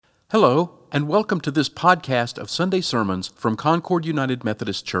Hello, and welcome to this podcast of Sunday sermons from Concord United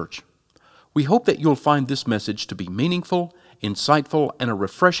Methodist Church. We hope that you'll find this message to be meaningful, insightful, and a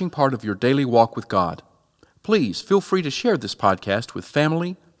refreshing part of your daily walk with God. Please feel free to share this podcast with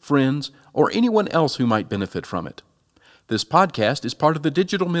family, friends, or anyone else who might benefit from it. This podcast is part of the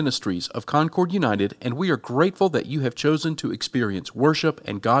digital ministries of Concord United, and we are grateful that you have chosen to experience worship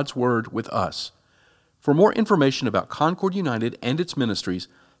and God's Word with us. For more information about Concord United and its ministries,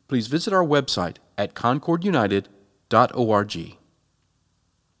 please visit our website at concordunited.org.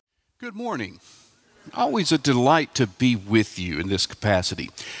 Good morning. Always a delight to be with you in this capacity.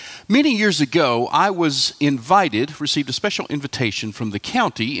 Many years ago, I received a special invitation from the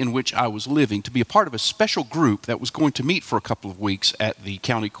county in which I was living to be a part of a special group that was going to meet for a couple of weeks at the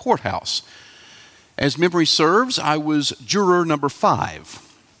county courthouse. As memory serves, I was juror number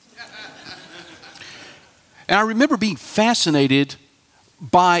 5. And I remember being fascinated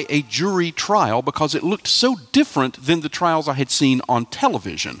by a jury trial because it looked so different than the trials I had seen on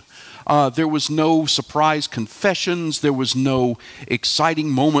television. There was no surprise confessions. There was no exciting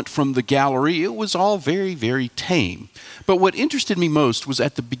moment from the gallery. It was all very, very tame. But what interested me most was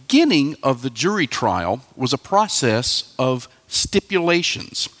at the beginning of the jury trial was a process of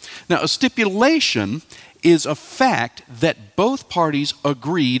stipulations. Now, a stipulation is a fact that both parties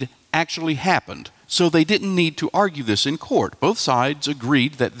agreed actually happened. So they didn't need to argue this in court. Both sides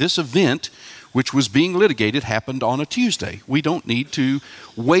agreed that this event, which was being litigated, happened on a Tuesday. We don't need to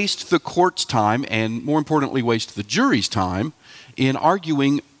waste the court's time and, more importantly, waste the jury's time in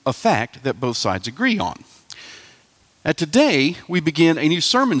arguing a fact that both sides agree on. Today, we begin a new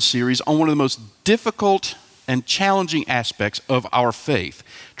sermon series on one of the most difficult and challenging aspects of our faith,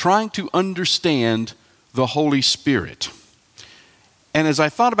 trying to understand the Holy Spirit. And as I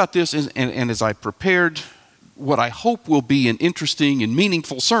thought about this and as I prepared what I hope will be an interesting and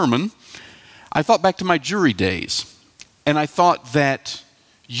meaningful sermon, I thought back to my jury days. And I thought that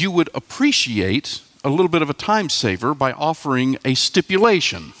you would appreciate a little bit of a time saver by offering a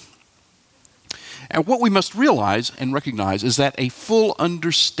stipulation. And what we must realize and recognize is that a full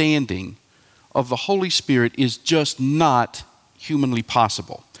understanding of the Holy Spirit is just not humanly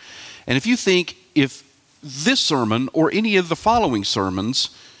possible. And if you think if this sermon or any of the following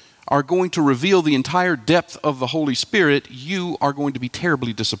sermons are going to reveal the entire depth of the Holy Spirit, you are going to be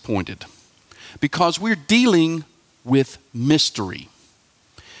terribly disappointed. Because we're dealing with mystery.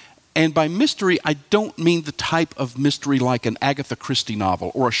 And by mystery, I don't mean the type of mystery like an Agatha Christie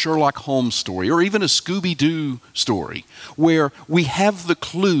novel or a Sherlock Holmes story or even a Scooby-Doo story, where we have the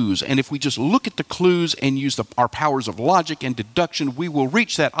clues, and if we just look at the clues and use our powers of logic and deduction, we will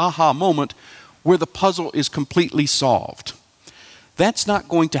reach that aha moment where the puzzle is completely solved. That's not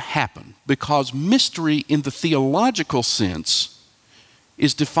going to happen because mystery in the theological sense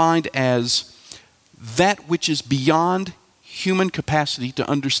is defined as that which is beyond human capacity to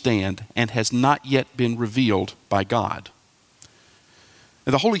understand and has not yet been revealed by God.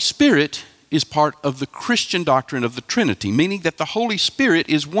 Now, the Holy Spirit is part of the Christian doctrine of the Trinity, meaning that the Holy Spirit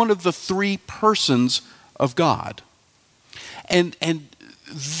is one of the three persons of God. And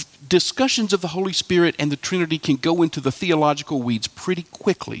discussions of the Holy Spirit and the Trinity can go into the theological weeds pretty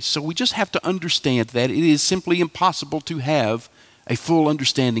quickly. So we just have to understand that it is simply impossible to have a full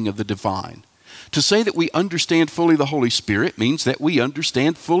understanding of the divine. To say that we understand fully the Holy Spirit means that we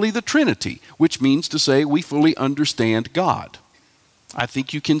understand fully the Trinity, which means to say we fully understand God. I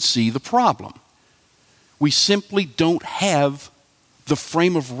think you can see the problem. We simply don't have the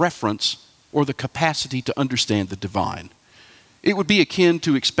frame of reference or the capacity to understand the divine. It would be akin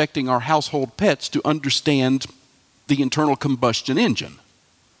to expecting our household pets to understand the internal combustion engine.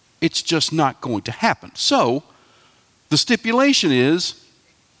 It's just not going to happen. So, the stipulation is,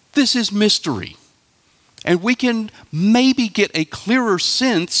 this is mystery. And we can maybe get a clearer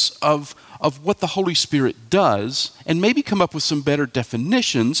sense of what the Holy Spirit does, and maybe come up with some better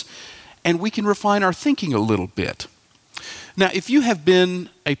definitions, and we can refine our thinking a little bit. Now, if you have been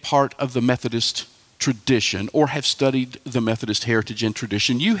a part of the Methodist tradition or have studied the Methodist heritage and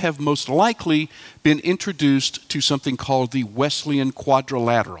tradition, you have most likely been introduced to something called the Wesleyan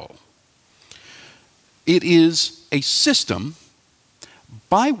Quadrilateral. It is a system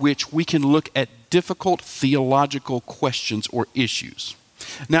by which we can look at difficult theological questions or issues.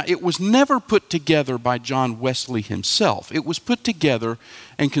 Now, it was never put together by John Wesley himself. It was put together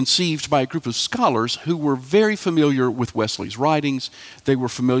and conceived by a group of scholars who were very familiar with Wesley's writings. They were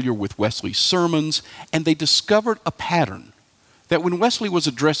familiar with Wesley's sermons, and they discovered a pattern that when Wesley was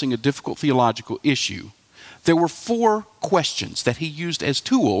addressing a difficult theological issue, there were 4 questions that he used as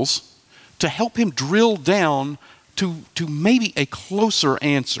tools to help him drill down to maybe a closer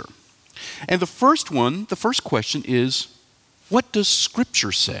answer. And the first question is, what does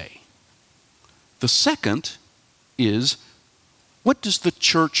Scripture say? The second is, what does the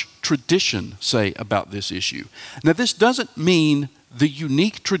church tradition say about this issue? Now, this doesn't mean the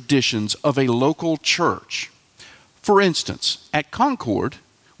unique traditions of a local church. For instance, at Concord,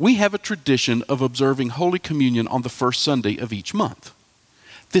 we have a tradition of observing Holy Communion on the first Sunday of each month.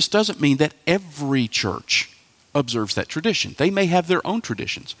 This doesn't mean that every church observes that tradition. They may have their own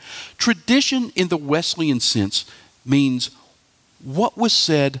traditions. Tradition in the Wesleyan sense means what was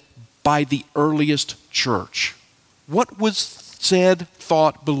said by the earliest church. What was said,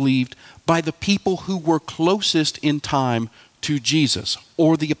 thought, believed by the people who were closest in time to Jesus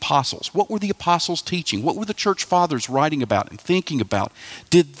or the apostles. What were the apostles teaching? What were the church fathers writing about and thinking about?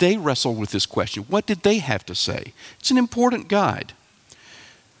 Did they wrestle with this question? What did they have to say? It's an important guide.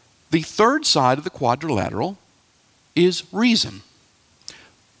 The third side of the quadrilateral is reason.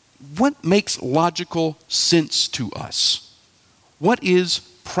 What makes logical sense to us? What is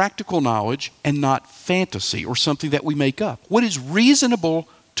practical knowledge and not fantasy or something that we make up? What is reasonable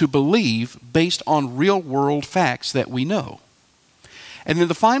to believe based on real-world facts that we know? And then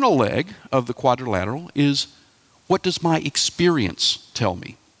the final leg of the quadrilateral is, what does my experience tell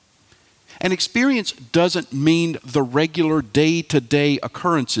me? And experience doesn't mean the regular day-to-day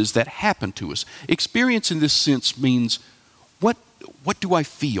occurrences that happen to us. Experience in this sense means, what do I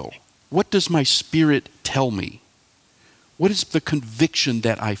feel? What does my spirit tell me? What is the conviction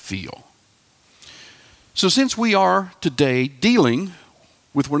that I feel? So since we are today dealing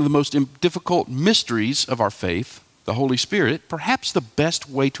with one of the most difficult mysteries of our faith, the Holy Spirit, perhaps the best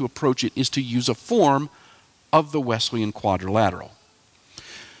way to approach it is to use a form of the Wesleyan quadrilateral.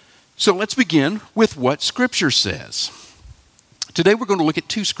 So let's begin with what Scripture says. Today we're going to look at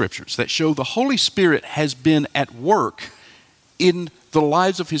two scriptures that show the Holy Spirit has been at work in the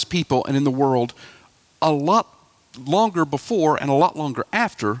lives of His people and in the world a lot longer before and a lot longer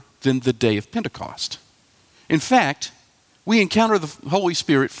after than the day of Pentecost. In fact, we encounter the Holy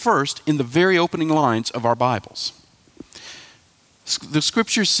Spirit first in the very opening lines of our Bibles. The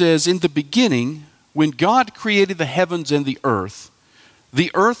Scripture says, "In the beginning, when God created the heavens and the earth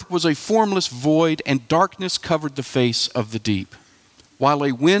was a formless void, and darkness covered the face of the deep, while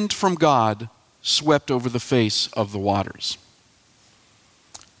a wind from God swept over the face of the waters."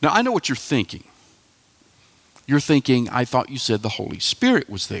 Now, I know what you're thinking. You're thinking, I thought you said the Holy Spirit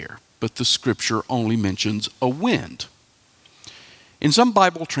was there, but the Scripture only mentions a wind. In some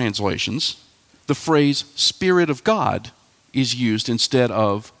Bible translations, the phrase Spirit of God is used instead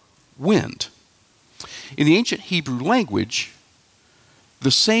of wind. In the ancient Hebrew language,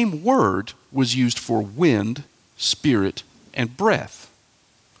 the same word was used for wind, spirit, and breath.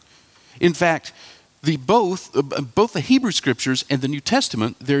 In fact, both the Hebrew Scriptures and the New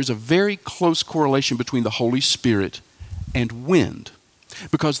Testament, there's a very close correlation between the Holy Spirit and wind,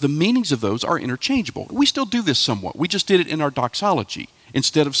 because the meanings of those are interchangeable. We still do this somewhat. We just did it in our doxology.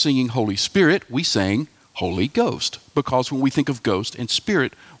 Instead of singing Holy Spirit, we sang Holy Ghost, because when we think of ghost and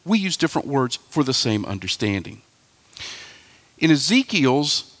spirit, we use different words for the same understanding. In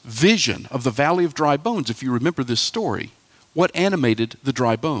Ezekiel's vision of the Valley of Dry Bones, if you remember this story, what animated the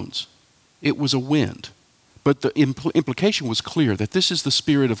dry bones? It was a wind. But the implication was clear that this is the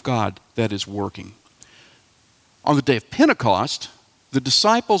Spirit of God that is working. On the day of Pentecost, the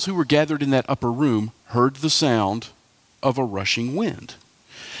disciples who were gathered in that upper room heard the sound of a rushing wind.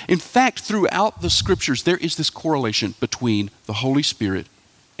 In fact, throughout the Scriptures, there is this correlation between the Holy Spirit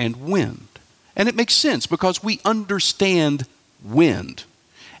and wind. And it makes sense because we understand wind.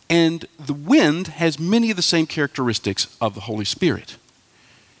 And the wind has many of the same characteristics of the Holy Spirit.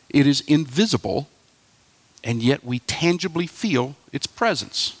 It is invisible, and yet we tangibly feel its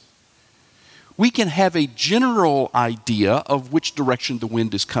presence. We can have a general idea of which direction the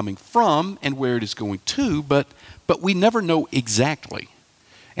wind is coming from and where it is going to, but we never know exactly.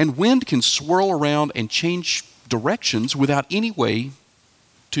 And wind can swirl around and change directions without any way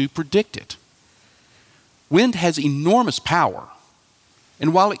to predict it. Wind has enormous power,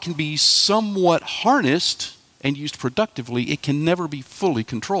 and while it can be somewhat harnessed and used productively, it can never be fully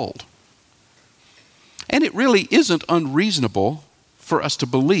controlled. And it really isn't unreasonable for us to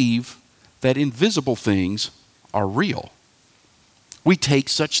believe that invisible things are real. We take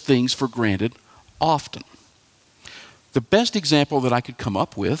such things for granted often. The best example that I could come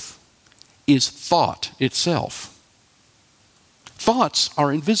up with is thought itself. Thoughts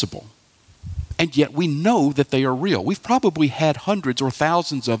are invisible, and yet we know that they are real. We've probably had hundreds or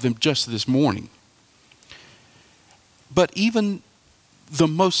thousands of them just this morning. But even the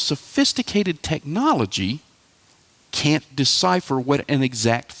most sophisticated technology can't decipher what an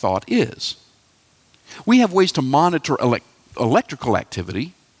exact thought is. We have ways to monitor electrical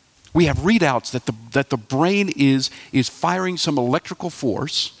activity. We have readouts that the brain is firing some electrical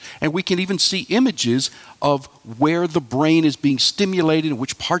force, and we can even see images of where the brain is being stimulated and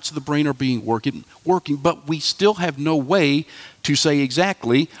which parts of the brain are being working, but we still have no way to say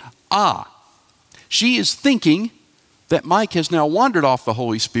exactly, she is thinking that Mike has now wandered off the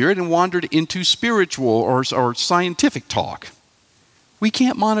Holy Spirit and wandered into spiritual or scientific talk. We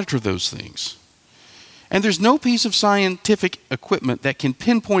can't monitor those things. And there's no piece of scientific equipment that can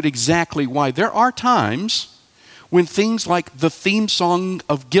pinpoint exactly why. There are times when things like the theme song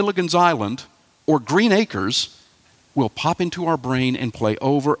of Gilligan's Island or Green Acres will pop into our brain and play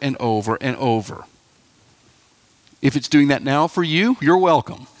over and over and over. If it's doing that now for you, you're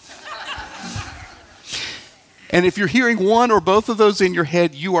welcome. And if you're hearing one or both of those in your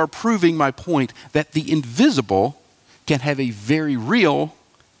head, you are proving my point that the invisible can have a very real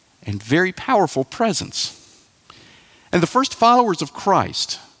and very powerful presence. And the first followers of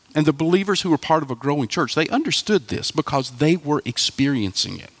Christ and the believers who were part of a growing church, they understood this because they were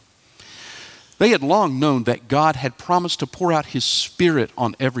experiencing it. They had long known that God had promised to pour out his Spirit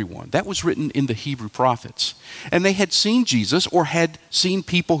on everyone. That was written in the Hebrew prophets. And they had seen Jesus or had seen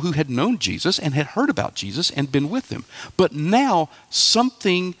people who had known Jesus and had heard about Jesus and been with him. But now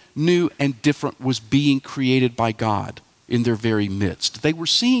something new and different was being created by God in their very midst. They were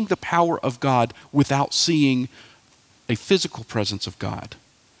seeing the power of God without seeing a physical presence of God.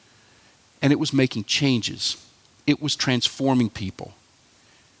 And it was making changes. It was transforming people.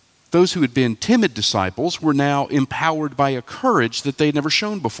 Those who had been timid disciples were now empowered by a courage that they had never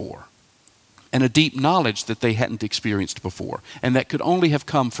shown before, and a deep knowledge that they hadn't experienced before, and that could only have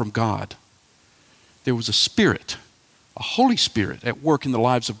come from God. There was a Spirit, a Holy Spirit at work in the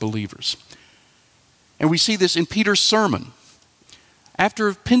lives of believers. And we see this in Peter's sermon.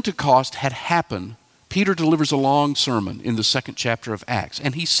 After Pentecost had happened, Peter delivers a long sermon in the 2nd chapter of Acts,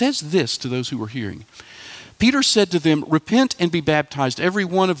 and he says this to those who were hearing. Peter said to them, "Repent and be baptized, every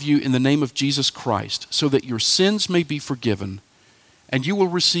one of you, in the name of Jesus Christ, so that your sins may be forgiven, and you will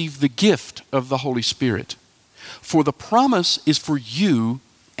receive the gift of the Holy Spirit. For the promise is for you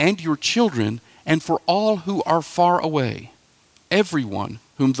and your children, and for all who are far away, everyone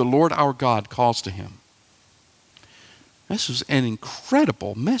whom the Lord our God calls to him." This was an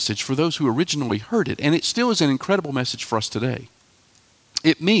incredible message for those who originally heard it, and it still is an incredible message for us today.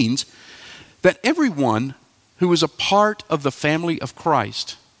 It means that everyone who is a part of the family of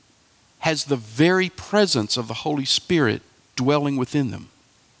Christ has the very presence of the Holy Spirit dwelling within them.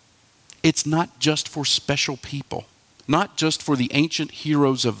 It's not just for special people, not just for the ancient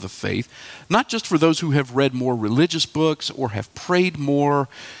heroes of the faith, not just for those who have read more religious books or have prayed more.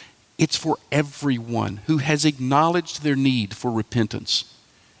 It's for everyone who has acknowledged their need for repentance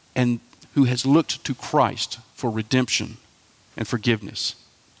and who has looked to Christ for redemption and forgiveness.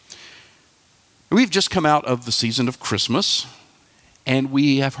 We've just come out of the season of Christmas, and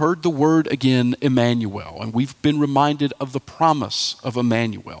we have heard the word again, Emmanuel, and we've been reminded of the promise of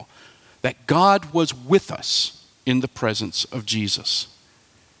Emmanuel, that God was with us in the presence of Jesus.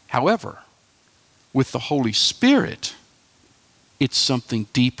 However, with the Holy Spirit, it's something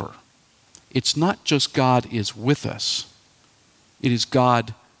deeper. It's not just God is with us, it is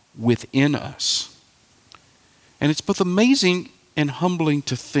God within us. And it's both amazing and humbling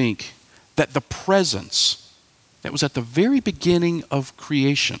to think that the presence that was at the very beginning of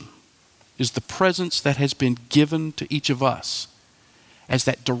creation is the presence that has been given to each of us as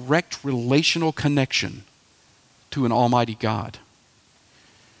that direct relational connection to an almighty God.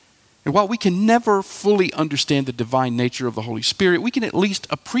 And while we can never fully understand the divine nature of the Holy Spirit, we can at least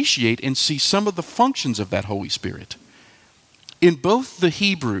appreciate and see some of the functions of that Holy Spirit. In both the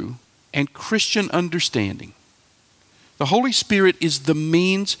Hebrew and Christian understanding, the Holy Spirit is the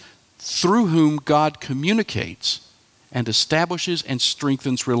means through whom God communicates and establishes and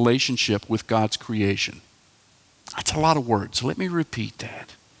strengthens relationship with God's creation. That's a lot of words, so let me repeat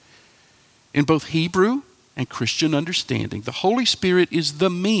that. In both Hebrew and Christian understanding, the Holy Spirit is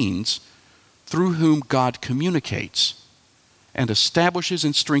the means through whom God communicates and establishes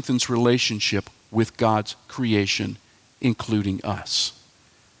and strengthens relationship with God's creation, including us.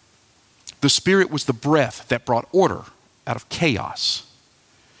 The Spirit was the breath that brought order out of chaos,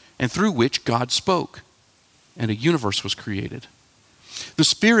 and through which God spoke, and a universe was created. The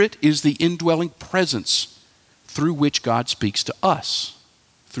Spirit is the indwelling presence through which God speaks to us,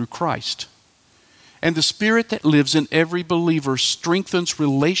 through Christ. And the Spirit that lives in every believer strengthens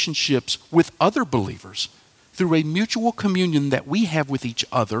relationships with other believers through a mutual communion that we have with each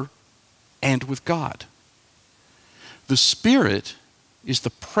other and with God. The Spirit is the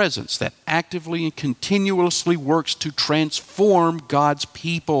presence that actively and continuously works to transform God's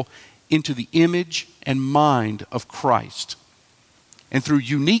people into the image and mind of Christ. And through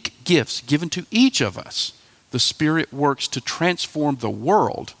unique gifts given to each of us, the Spirit works to transform the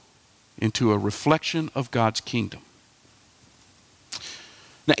world into a reflection of God's kingdom.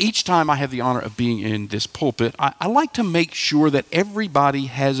 Now, each time I have the honor of being in this pulpit, I like to make sure that everybody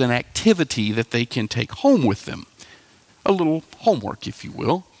has an activity that they can take home with them. A little homework, if you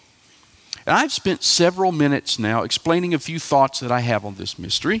will. And I've spent several minutes now explaining a few thoughts that I have on this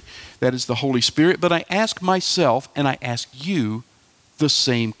mystery, that is the Holy Spirit, but I ask myself and I ask you the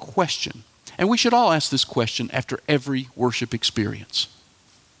same question. And we should all ask this question after every worship experience.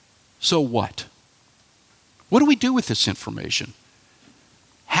 So what? What do we do with this information?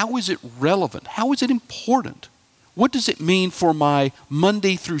 How is it relevant? How is it important? What does it mean for my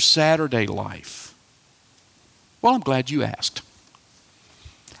Monday through Saturday life? Well, I'm glad you asked.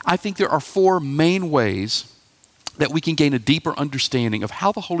 I think there are 4 main ways that we can gain a deeper understanding of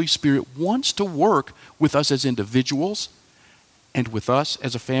how the Holy Spirit wants to work with us as individuals and with us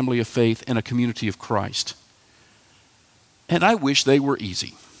as a family of faith and a community of Christ. And I wish they were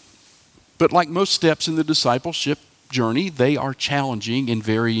easy. But like most steps in the discipleship journey, they are challenging in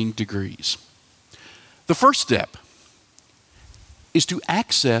varying degrees. The first step is to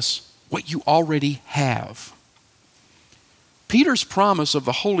access what you already have. Peter's promise of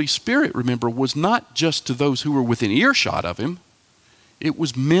the Holy Spirit, remember, was not just to those who were within earshot of him. It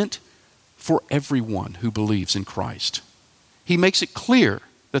was meant for everyone who believes in Christ. He makes it clear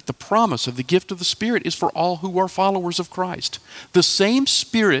that the promise of the gift of the Spirit is for all who are followers of Christ. The same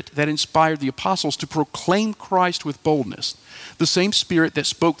Spirit that inspired the apostles to proclaim Christ with boldness, the same Spirit that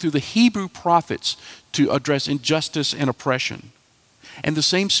spoke through the Hebrew prophets to address injustice and oppression, and the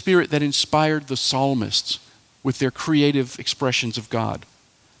same Spirit that inspired the psalmists with their creative expressions of God.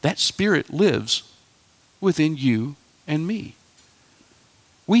 That Spirit lives within you and me.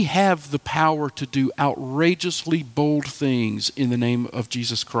 We have the power to do outrageously bold things in the name of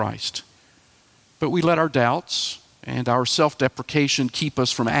Jesus Christ. But we let our doubts and our self-deprecation keep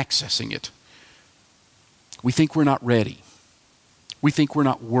us from accessing it. We think we're not ready. We think we're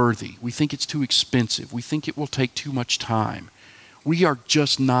not worthy. We think it's too expensive. We think it will take too much time. We are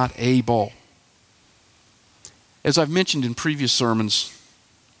just not able. As I've mentioned in previous sermons,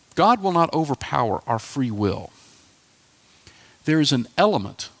 God will not overpower our free will. There is an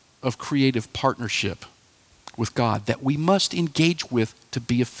element of creative partnership with God that we must engage with to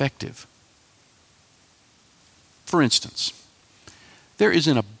be effective. For instance, there is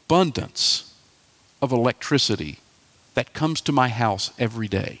an abundance of electricity that comes to my house every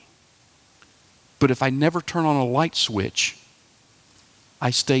day. But if I never turn on a light switch, I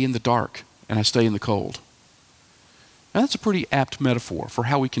stay in the dark and I stay in the cold. Now, that's a pretty apt metaphor for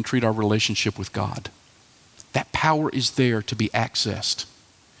how we can treat our relationship with God. That power is there to be accessed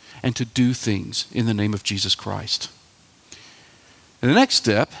and to do things in the name of Jesus Christ. And the next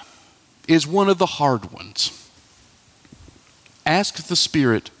step is one of the hard ones. Ask the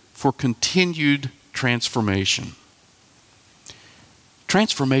Spirit for continued transformation.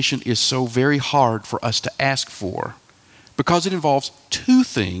 Transformation is so very hard for us to ask for because it involves 2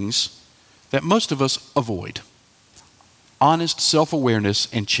 things that most of us avoid: honest self-awareness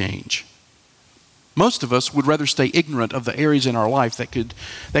and change. Most of us would rather stay ignorant of the areas in our life that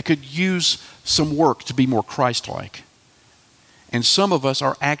could use some work to be more Christ-like. And some of us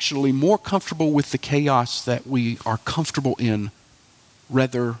are actually more comfortable with the chaos that we are comfortable in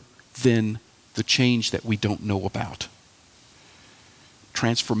rather than the change that we don't know about.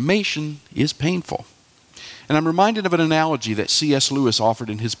 Transformation is painful. And I'm reminded of an analogy that C.S. Lewis offered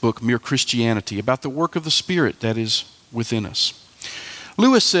in his book, Mere Christianity, about the work of the Spirit that is within us.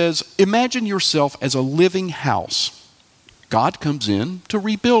 Lewis says, imagine yourself as a living house. God comes in to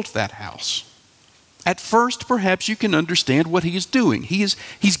rebuild that house. At first, perhaps you can understand what he is doing. He's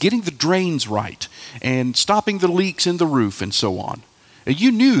getting the drains right and stopping the leaks in the roof and so on.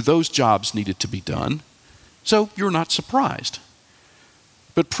 You knew those jobs needed to be done, so you're not surprised.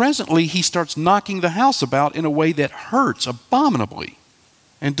 But presently, he starts knocking the house about in a way that hurts abominably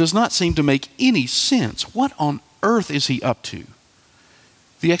and does not seem to make any sense. What on earth is he up to?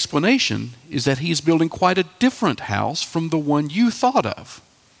 The explanation is that he is building quite a different house from the one you thought of.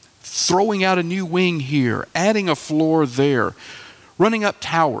 Throwing out a new wing here, adding a floor there, running up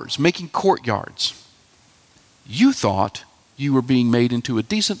towers, making courtyards. You thought you were being made into a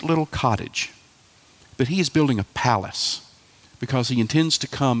decent little cottage, but he is building a palace because he intends to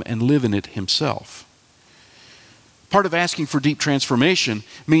come and live in it himself. Part of asking for deep transformation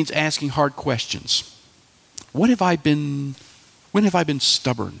means asking hard questions. When have I been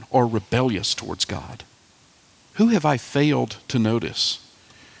stubborn or rebellious towards God? Who have I failed to notice?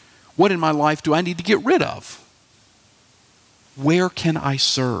 What in my life do I need to get rid of? Where can I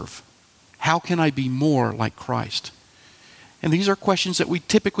serve? How can I be more like Christ? And these are questions that we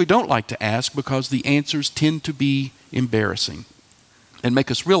typically don't like to ask because the answers tend to be embarrassing and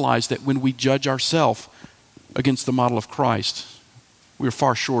make us realize that when we judge ourselves against the model of Christ, we're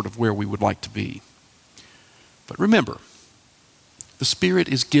far short of where we would like to be. But remember, the Spirit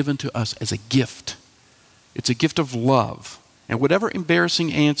is given to us as a gift. It's a gift of love. And whatever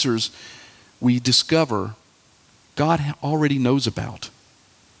embarrassing answers we discover, God already knows about.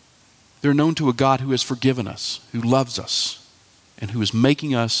 They're known to a God who has forgiven us, who loves us, and who is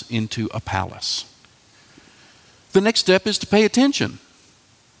making us into a palace. The next step is to pay attention.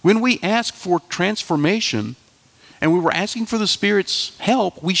 When we ask for transformation, and we were asking for the Spirit's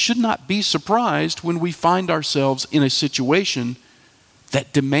help, we should not be surprised when we find ourselves in a situation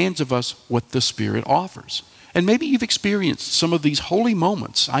that demands of us what the Spirit offers. And maybe you've experienced some of these holy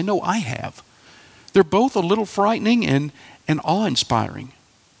moments. I know I have. They're both a little frightening and awe-inspiring.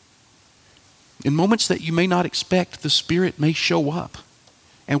 In moments that you may not expect, the Spirit may show up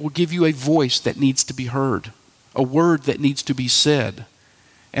and will give you a voice that needs to be heard, a word that needs to be said,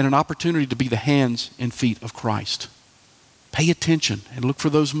 and an opportunity to be the hands and feet of Christ. Pay attention and look for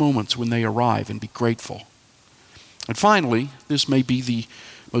those moments when they arrive and be grateful. And finally, this may be the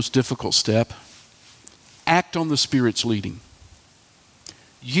most difficult step. Act on the Spirit's leading.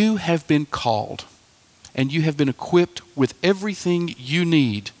 You have been called and you have been equipped with everything you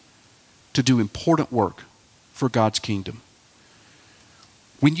need to do important work for God's kingdom.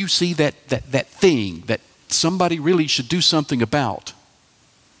 When you see that thing that somebody really should do something about,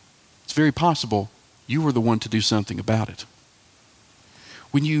 it's very possible you were the one to do something about it.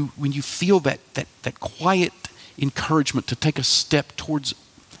 When you feel that quiet encouragement to take a step towards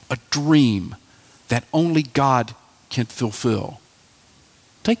a dream that only God can fulfill,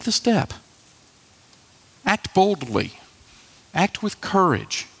 take the step. Act boldly. Act with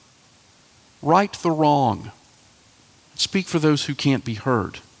courage. Right the wrong. Speak for those who can't be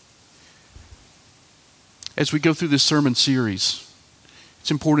heard. As we go through this sermon series,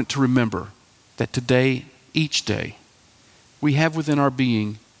 it's important to remember that today, each day, we have within our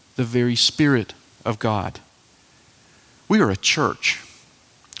being the very Spirit of God. We are a church,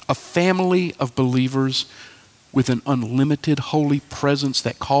 a family of believers with an unlimited holy presence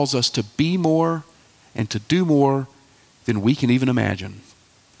that calls us to be more and to do more than we can even imagine.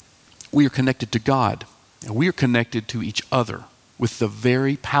 We are connected to God, and we are connected to each other with the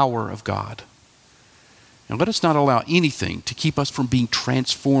very power of God. And let us not allow anything to keep us from being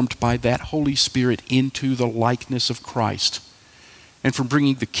transformed by that Holy Spirit into the likeness of Christ, and from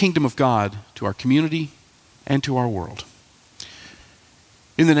bringing the kingdom of God to our community and to our world.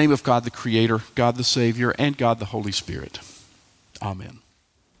 In the name of God the Creator, God the Savior, and God the Holy Spirit. Amen.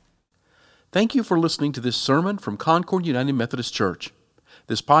 Thank you for listening to this sermon from Concord United Methodist Church.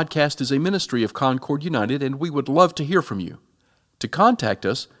 This podcast is a ministry of Concord United, and we would love to hear from you. To contact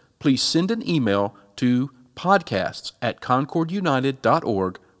us, please send an email to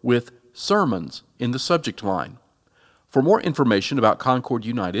podcasts@concordunited.org with sermons in the subject line. For more information about Concord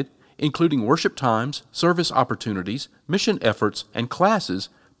United, including worship times, service opportunities, mission efforts, and classes,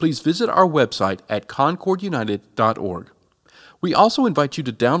 please visit our website at concordunited.org. We also invite you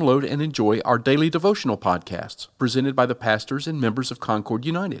to download and enjoy our daily devotional podcasts presented by the pastors and members of Concord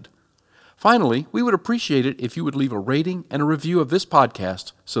United. Finally, we would appreciate it if you would leave a rating and a review of this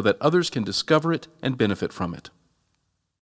podcast so that others can discover it and benefit from it.